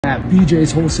At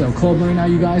BJ's Wholesale Club right now,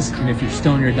 you guys, and if you're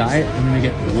still on your diet, I'm gonna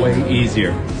make it way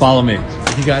easier. Follow me.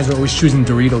 If you guys are always choosing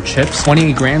Dorito chips,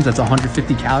 28 grams, that's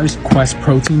 150 calories. Quest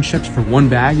protein chips, for one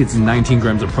bag, it's 19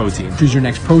 grams of protein. Choose your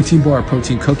next protein bar or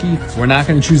protein cookie. We're not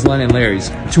gonna choose Len and Larry's.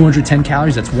 210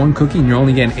 calories, that's one cookie, and you're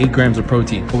only getting 8 grams of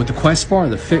protein. But with the Quest bar,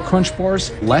 the Fit Crunch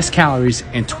bars, less calories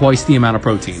and twice the amount of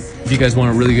protein. If you guys want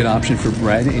a really good option for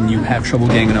bread and you have trouble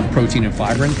getting enough protein and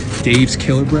fiber in, Dave's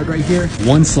Killer Bread right here.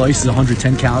 One slice is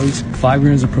 110 calories, 5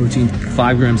 grams of protein,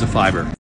 5 grams of fiber.